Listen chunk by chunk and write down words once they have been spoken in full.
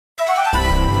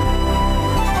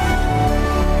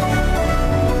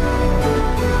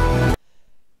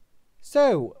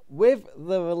So, with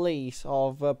the release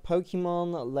of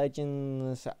Pokemon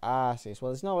Legends Arceus,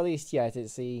 well, it's not released yet.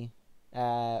 It's the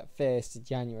 1st of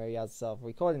January as of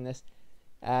recording this.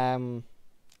 But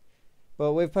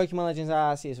with Pokemon Legends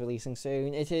Arceus releasing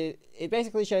soon, it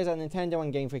basically shows that Nintendo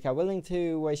and Game Freak are willing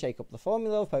to shake up the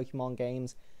formula of Pokemon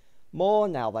games more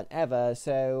now than ever.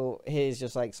 So here's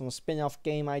just like some spin-off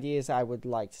game ideas I would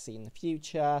like to see in the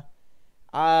future.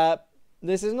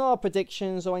 This is not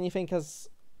predictions or anything, because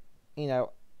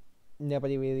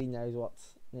nobody really knows what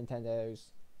Nintendo's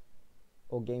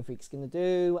or Game Freak's gonna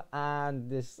do,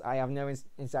 and I have no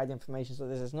inside information, so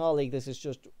this is not a leak. This is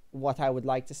just what I would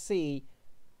like to see,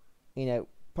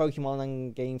 Pokemon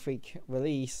and Game Freak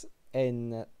release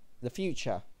in the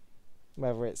future,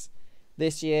 whether it's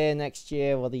this year, next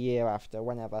year, or the year after,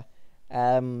 whenever.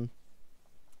 So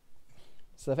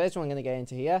the first one I'm gonna get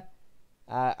into here,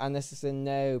 and this is in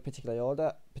no particular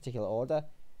order.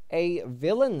 A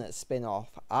villain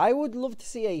spin-off. I would love to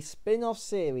see a spin-off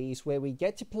series where we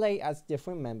get to play as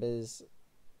different members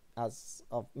of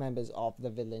the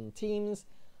villain teams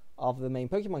of the main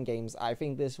Pokemon games. I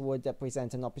think this would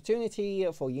present an opportunity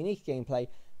for unique gameplay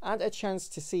and a chance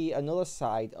to see another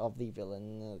side of the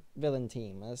villain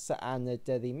teams and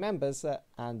the members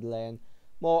and learn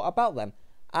more about them.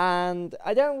 And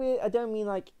I don't mean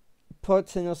like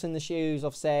putting us in the shoes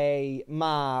of, say,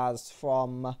 Mars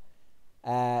from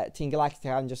Team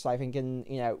Galactica, and just like thinking,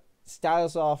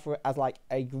 styles off as like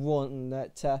a grunt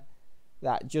that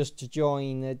just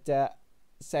joined. Again,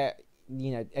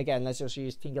 let's just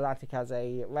use Team Galactic as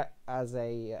a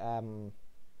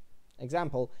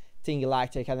example. Team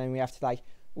Galactic, and then we have to like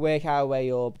work our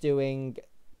way up, doing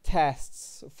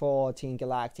tests for Team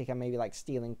Galactic, and maybe like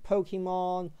stealing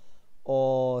Pokemon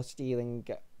or stealing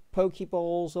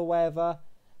Pokeballs or whatever.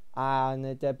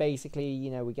 And basically,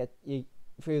 we get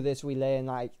through this, we learn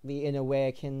like the inner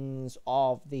workings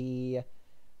of the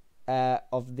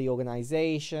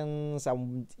organizations,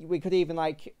 and we could even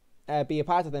like be a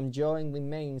part of them during the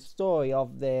main story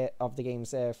of the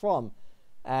games they're from.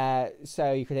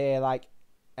 So you could hear like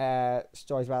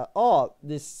stories about,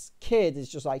 this kid is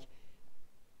just like,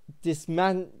 this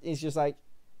man is just like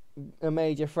a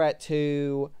major threat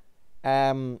to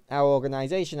our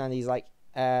organization, and he's like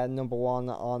number one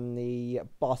on the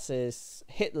boss's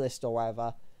hit list or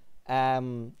whatever,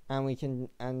 and we can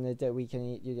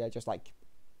just like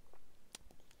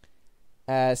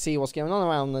see what's going on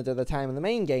around the time of the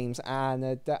main games.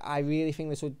 And I really think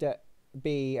this would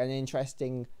be an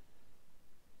interesting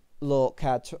look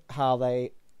at how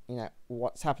they,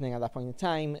 what's happening at that point in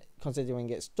time, considering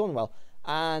it's done well.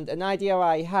 And an idea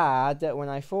I had when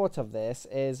I thought of this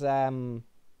is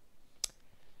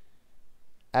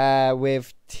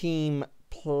with Team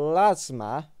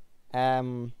Plasma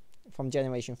from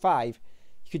Generation 5,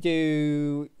 you could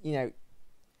do,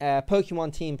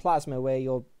 Pokemon Team Plasma, where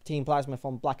you're Team Plasma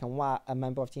from Black and White, a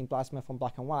member of Team Plasma from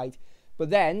Black and White. But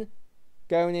then,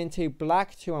 going into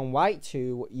Black 2 and White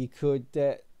 2, you could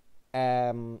do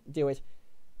it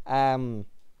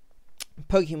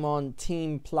Pokemon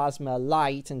Team Plasma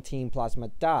Light and Team Plasma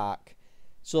Dark.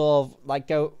 Sort of like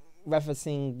go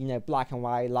referencing, Black and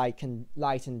White, light and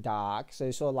dark,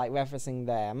 so sort of like referencing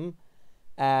them,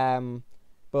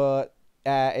 but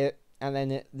the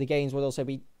games would also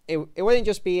be, it wouldn't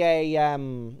just be a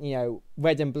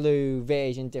red and blue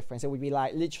version difference. It would be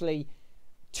like literally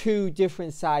two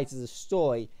different sides of the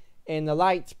story. In the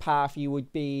light path, you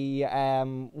would be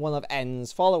one of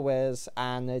N's followers,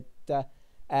 and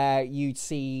you'd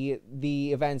see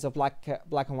the events of Black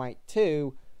and White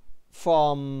 2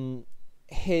 from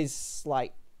his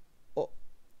like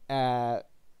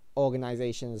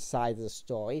organization's side of the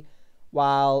story,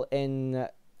 while in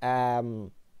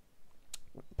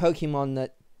Pokemon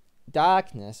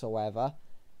Darkness or whatever,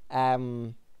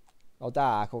 or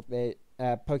Dark, or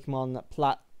Pokemon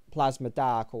Plasma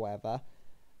Dark or whatever,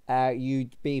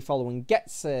 you'd be following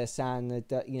Ghetsis and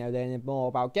learning more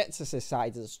about Ghetsis'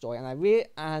 side of the story.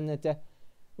 And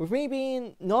with me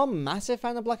being not a massive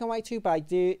fan of Black and White 2, but I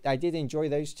did enjoy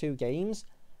those two games,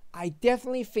 I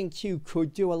definitely think you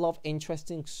could do a lot of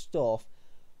interesting stuff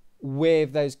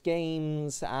with those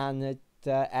games, and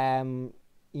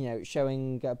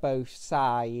showing both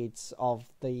sides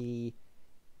of the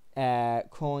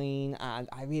coin. And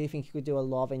I really think you could do a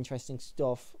lot of interesting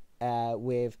stuff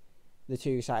with the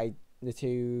two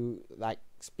like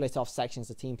split off sections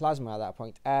of Team Plasma at that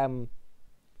point.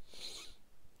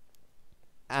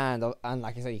 And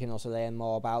like I said, you can also learn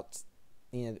more about,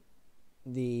 you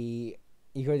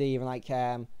could even like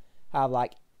have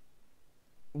like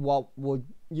what would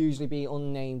usually be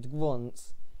unnamed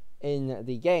grunts in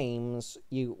the games,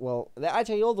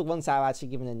 actually all the ones that are actually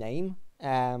given a name,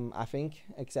 I think,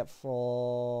 except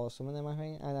for some of them, I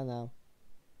think. I don't know.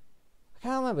 I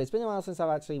can't remember. It's been a while since I've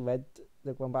actually read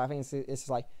the one, but I think it's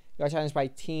like, you're challenged by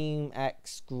Team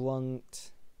X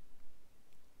Grunt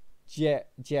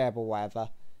Jeb or whatever.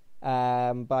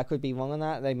 But I could be wrong on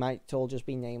that. They might all just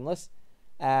be nameless.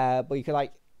 But you could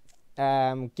like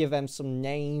give them some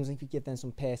names, and you could give them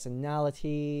some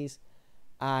personalities,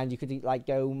 and you could like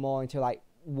go more into like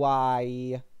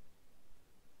why,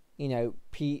 you know,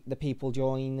 the people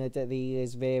join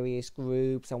these various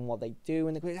groups and what they do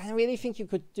in the group. I really think you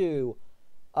could do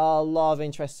a lot of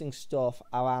interesting stuff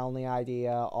around the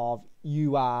idea of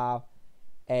you are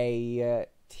a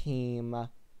team,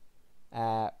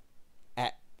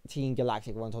 Team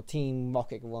Galactic Grunt, or Team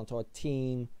Rocket Grunt, or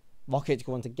Team Rocket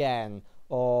Grunt again,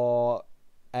 or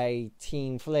a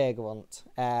Team Flare Grunt.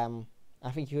 I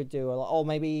think you could do a lot, or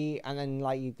maybe, and then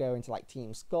like you go into like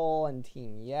Team Skull and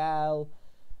Team Yell,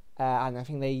 and I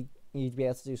think you'd be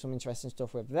able to do some interesting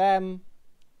stuff with them.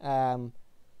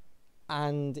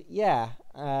 And yeah,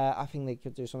 I think they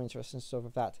could do some interesting stuff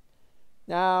with that.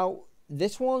 Now,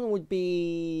 this one would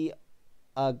be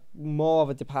more of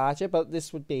a departure, but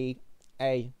this would be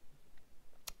a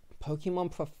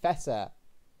Pokemon Professor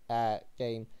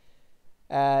game.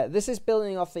 This is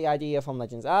building off the idea from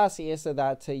Legends Arceus, so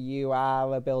that you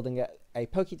are building a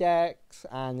Pokédex,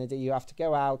 and you have to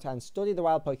go out and study the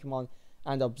wild Pokemon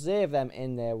and observe them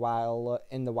in the wild,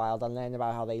 and learn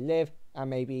about how they live, and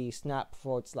maybe snap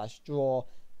 / draw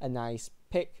a nice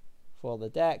pic for the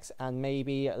dex, and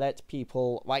maybe let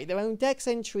people write their own dex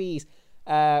entries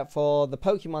for the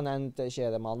Pokemon and share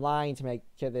them online to make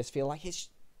this feel like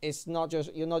it's not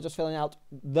just, you're not just filling out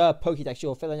the Pokédex,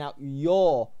 you're filling out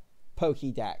your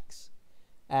Pokédex.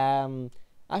 I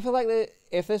feel like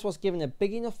if this was given a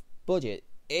big enough budget,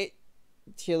 it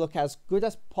to look as good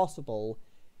as possible,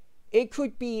 it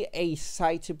could be a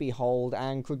sight to behold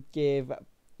and could give,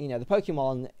 you know, the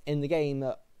Pokemon in the game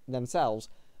themselves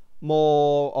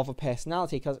more of a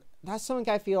personality, because that's something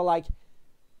I feel like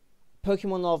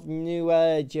Pokemon of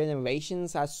newer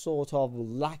generations are sort of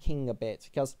lacking a bit,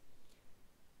 because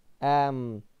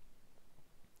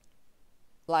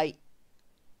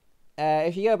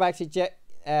if you go back to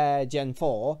Gen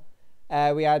 4,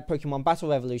 we had Pokemon Battle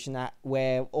Revolution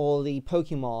where all the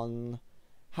Pokemon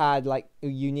had like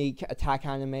unique attack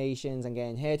animations and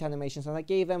getting hit animations, and that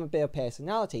gave them a bit of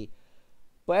personality.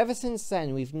 But ever since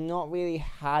then, we've not really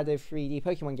had a 3D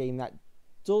Pokemon game that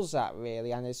does that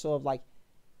really, and it's sort of like,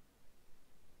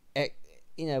 it,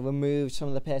 you know, removed some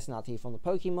of the personality from the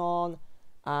Pokemon.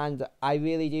 And I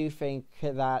really do think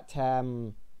that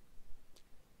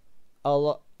a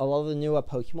lot of the newer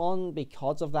Pokemon,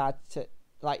 because of that,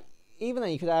 like, even though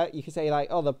you could say like,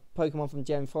 oh, the Pokemon from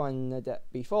Gen 4 and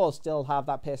before still have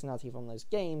that personality from those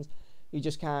games, you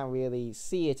just can't really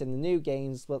see it in the new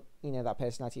games, but you know that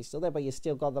personality is still there. But you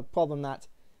still got the problem that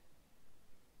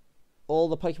all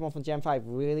the Pokemon from Gen 5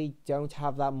 really don't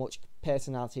have that much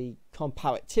personality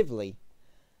comparatively.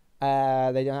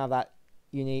 They don't have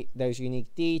those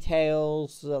unique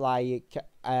details, like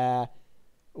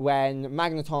when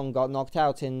Magneton got knocked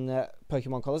out in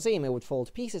Pokemon Colosseum, it would fall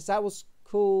to pieces. That was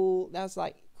cool. That's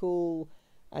like cool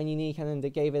and unique, and then they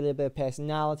gave it a little bit of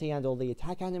personality and all the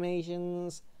attack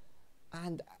animations.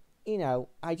 And you know,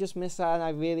 I just miss that, and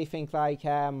I really think like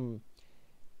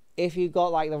if you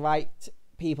got like the right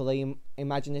people, the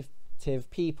imaginative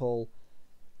people,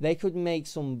 they could make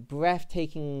some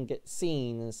breathtaking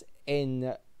scenes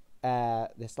in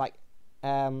this. Like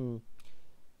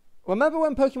remember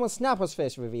when Pokemon Snap was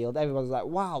first revealed, everyone was like,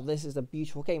 wow, this is a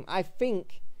beautiful game. I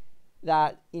think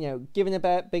that, you know, given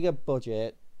a bigger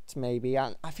budget maybe,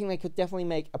 and I think they could definitely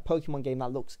make a Pokemon game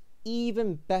that looks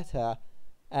even better.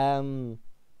 And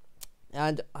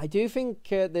I do think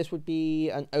this would be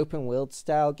an open world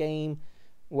style game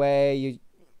where you,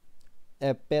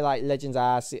 a bit like Legends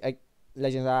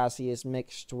Arceus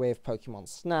mixed with Pokemon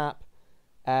Snap,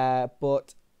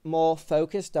 but more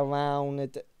focused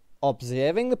around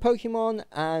observing the Pokemon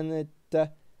and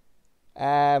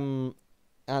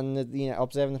you know,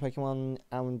 observing the Pokemon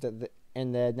and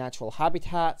in their natural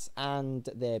habitats and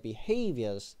their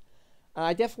behaviors. And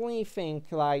I definitely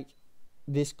think like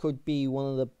this could be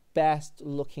one of the best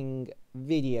looking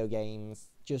video games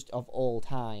just of all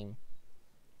time.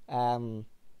 And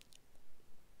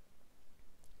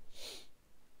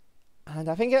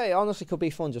I think it honestly could be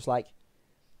fun, just like,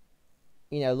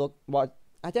 you know, look what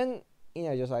I don't, you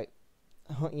know, just like,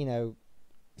 you know,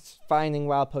 finding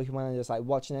wild Pokemon and just like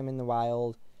watching them in the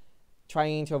wild,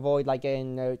 trying to avoid like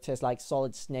getting noticed, like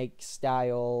Solid Snake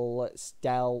style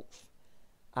stealth,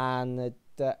 and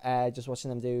just watching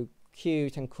them do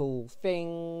cute and cool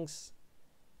things.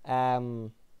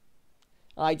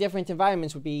 Like different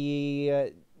environments would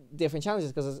be different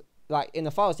challenges, because like in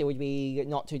the forest it would be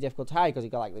not too difficult to hide because you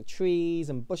got like the trees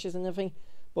and bushes and everything.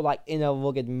 But like in a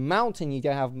rugged mountain, you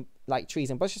don't have like trees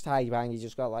and bushes to hide behind. You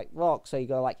just got like rocks, so you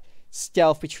got like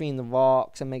stealth between the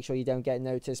rocks and make sure you don't get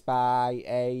noticed by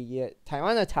a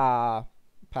Tyranitar,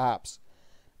 perhaps.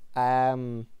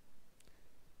 And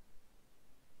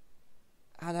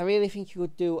I really think you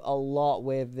could do a lot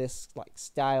with this like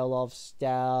style of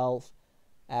stealth,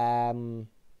 and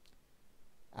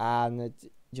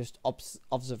just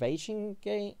observation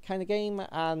kind of game.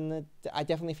 And I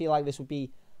definitely feel like this would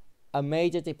be a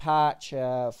major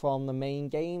departure from the main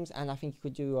games, and I think you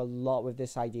could do a lot with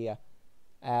this idea.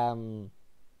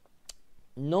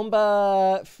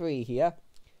 Number 3 here: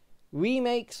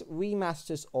 remakes,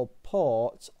 remasters, or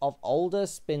ports of older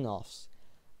spin-offs.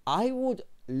 I would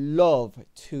love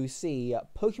to see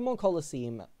Pokemon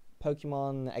Colosseum,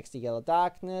 Pokemon XD Yellow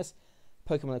Darkness,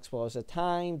 Pokemon Explorers of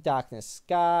Time, Darkness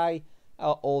Sky,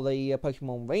 or the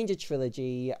Pokemon Ranger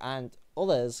trilogy and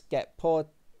others get put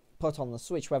on the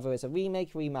Switch, whether it's a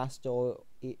remake, remaster, or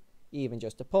even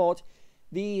just a port.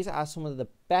 These are some of the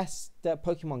best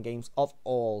Pokemon games of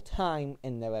all time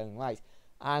in their own right,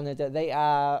 and they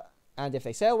are. And if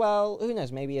they sell well, who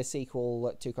knows? Maybe a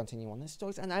sequel to continue on their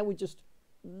stories. And I would just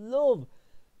love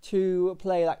to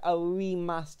play like a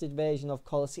remastered version of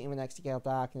Colosseum and XD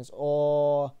Darkness,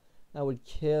 or I would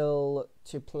kill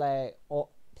to play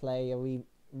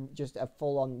just a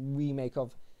full-on remake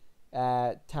of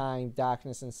Time,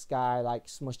 Darkness, and Sky, like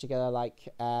smushed together, like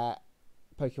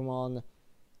Pokemon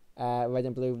Red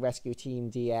and Blue Rescue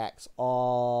Team DX,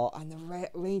 and the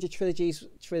Ranger trilogy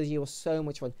was so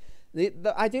much fun.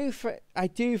 I do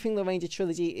think the Ranger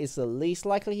trilogy is the least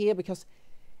likely here because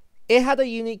it had a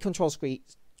unique control scheme.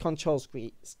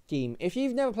 If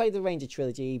you've never played the Ranger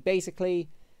trilogy, basically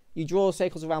you draw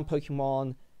circles around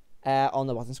Pokemon on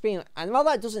the bottom screen, and while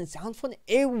that doesn't sound fun,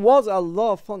 it was a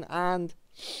lot of fun. And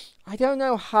I don't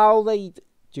know how they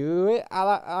do it.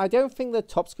 I don't think the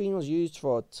top screen was used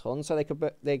for a ton, so they could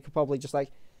probably just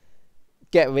like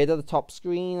get rid of the top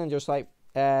screen and just like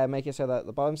make it so that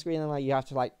the bottom screen, and like you have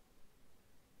to like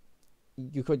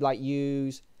you could like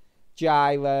use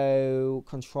gyro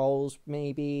controls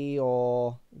maybe,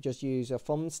 or just use a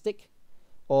thumbstick,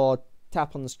 or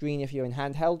tap on the screen if you're in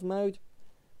handheld mode.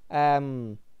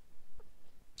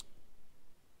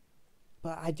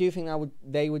 But I do think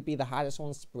they would be the hardest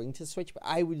ones to bring to the Switch. But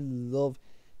I would love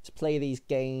to play these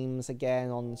games again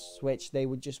on the Switch. They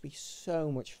would just be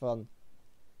so much fun.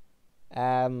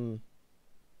 And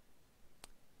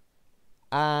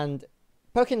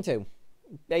Pokken 2.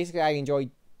 Basically, I enjoyed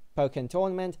Pokken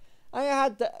Tournament. I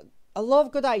had a lot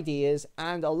of good ideas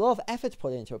and a lot of effort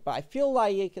put into it, but I feel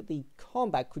like the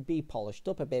combat could be polished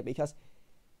up a bit because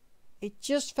it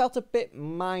just felt a bit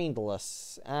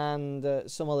mindless, and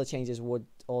some other changes would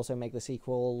also make the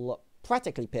sequel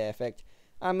practically perfect,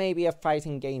 and maybe a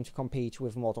fighting game to compete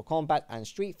with Mortal Kombat and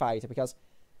Street Fighter, because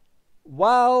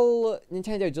while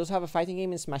Nintendo does have a fighting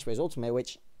game in Smash Bros. Ultimate,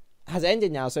 which has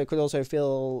ended now, so it could also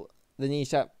fill the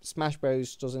niche that Smash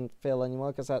Bros. Doesn't fill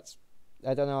anymore, because that's,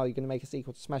 I don't know how you're going to make a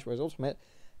sequel to Smash Bros. Ultimate.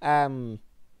 What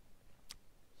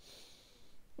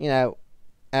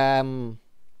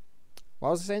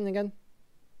was I saying again?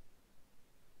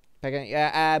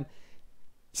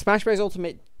 Smash Bros.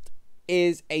 Ultimate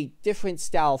is a different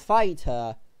style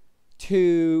fighter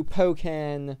to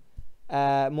Pokken,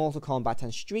 Mortal Kombat,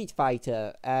 and Street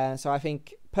Fighter. So I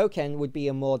think Pokken would be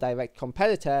a more direct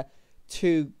competitor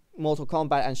to Mortal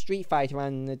Kombat and Street Fighter,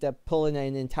 and they're pulling in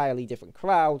an entirely different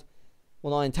crowd.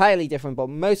 Well, not entirely different, but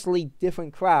mostly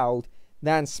different crowd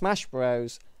than Smash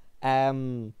Bros.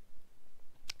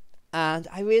 And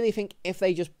I really think if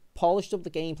they just polished up the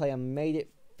gameplay and made it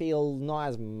feel not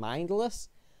as mindless,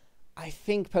 I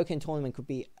think Pokken Tournament could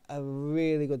be a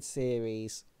really good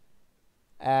series.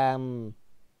 And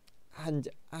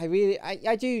I do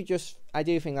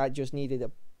think that just needed a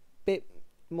bit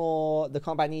more. The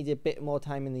combat needed a bit more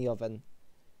time in the oven.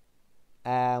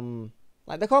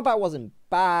 Like the combat wasn't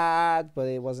bad, but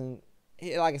it wasn't.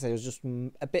 Like I said, it was just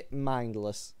a bit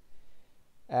mindless.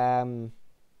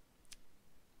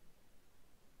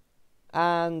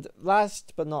 And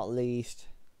last but not least,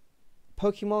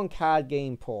 Pokemon card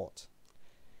game port.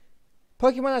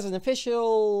 Pokemon has an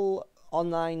official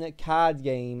online card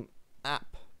game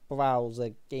app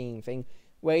browser game thing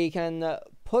where you can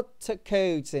put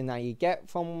codes in that you get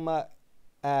from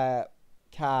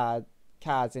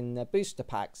cards in booster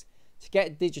packs to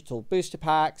get digital booster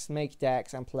packs, make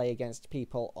decks, and play against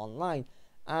people online.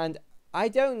 And I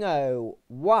don't know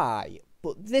why,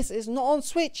 But this is not on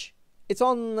Switch. It's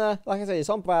on, like I said, it's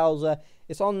on browser.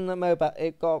 It's on the mobile.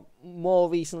 It got more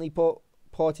recently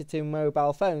ported to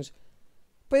mobile phones,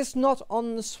 but it's not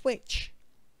on the Switch.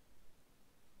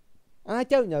 And I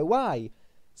don't know why.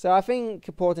 So I think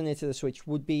porting it to the Switch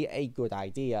would be a good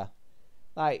idea.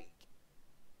 Like,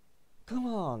 come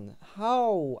on.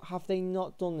 How have they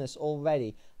not done this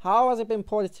already? How has it been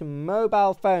ported to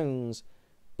mobile phones,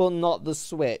 but not the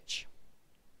Switch?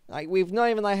 Like, we've not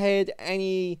even heard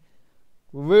any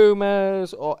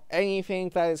rumors or anything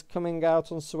that is coming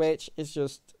out on Switch. It's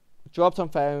just dropped on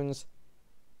phones.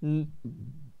 And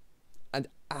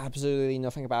absolutely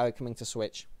nothing about it coming to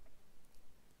Switch.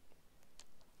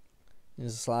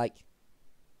 It's just like,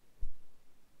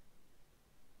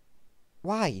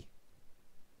 why?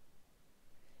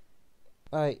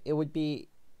 It would be,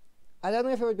 I don't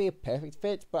know if it would be a perfect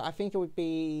fit, but I think it would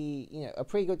be, you know, a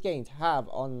pretty good game to have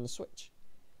on the Switch.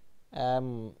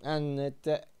 And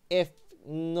if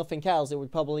nothing else, it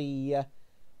would probably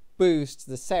boost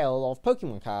the sale of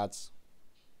Pokemon cards.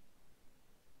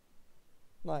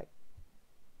 Like,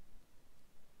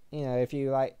 you know, if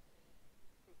you like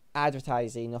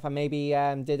advertise enough and maybe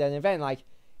did an event, like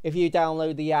if you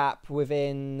download the app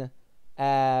within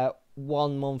 1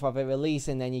 month of it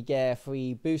releasing, then you get a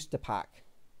free booster pack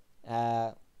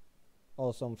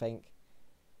or something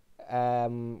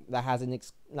that has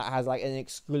like an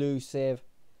exclusive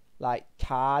like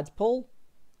card pull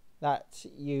that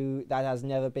has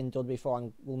never been done before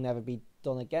and will never be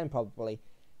done again probably.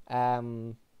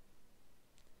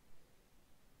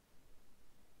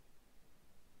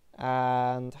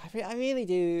 And I really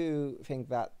do think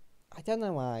that, I don't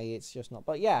know why it's just not,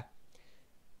 but yeah,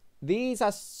 these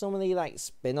are some of the like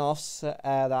spin-offs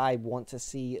that I want to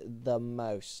see the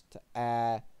most.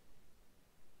 Well,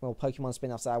 Pokemon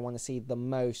spin-offs that I want to see the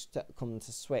most come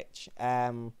to Switch.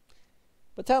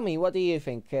 But tell me, what do you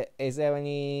think? Is there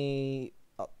any?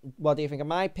 What do you think of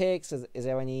my picks? Is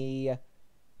there any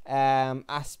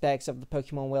aspects of the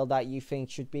Pokemon world that you think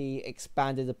should be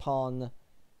expanded upon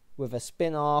with a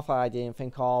spin-off I didn't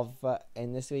think of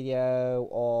in this video,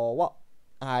 or what?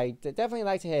 I'd definitely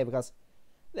like to hear, because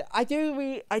I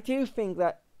do think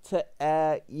that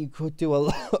you could do a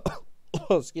lot.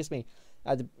 Oh, excuse me,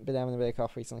 I've been having a bit of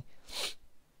cough recently.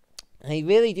 I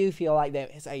really do feel like there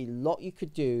is a lot you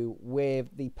could do with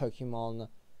the Pokemon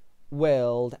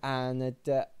world, and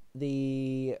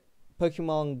the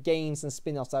Pokemon games and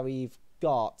spin-offs that we've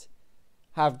got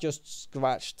have just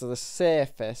scratched the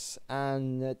surface,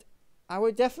 and I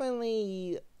would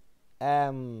definitely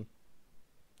you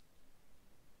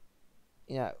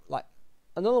know, like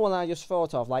another one I just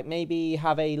thought of, like maybe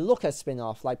have a Looker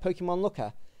spin-off, like Pokemon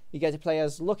Looker. You get to play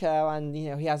as Looker, and you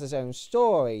know, he has his own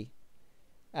story.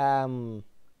 And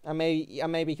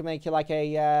maybe you can make it like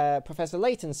a Professor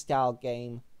Layton style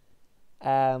game,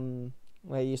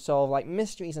 where you solve like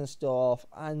mysteries and stuff,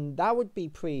 and that would be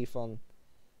pretty fun.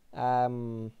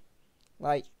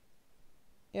 Like,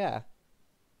 yeah.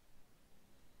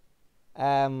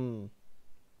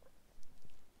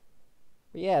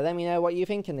 But yeah, let me know what you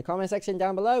think in the comment section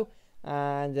down below,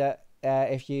 and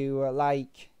if you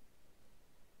like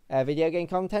video game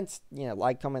content, you know,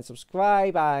 like, comment,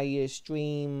 subscribe. I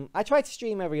try to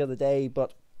stream every other day,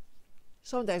 but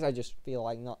some days I just feel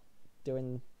like not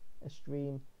doing a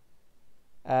stream.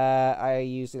 I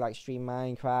usually like stream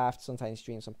Minecraft, sometimes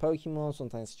stream some Pokemon,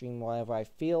 sometimes stream whatever I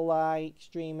feel like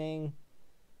streaming.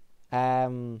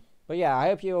 But yeah, I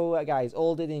hope you guys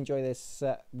all did enjoy this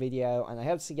video, and I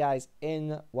hope to see you guys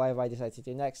in whatever I decide to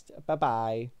do next.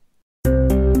 Bye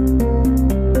bye.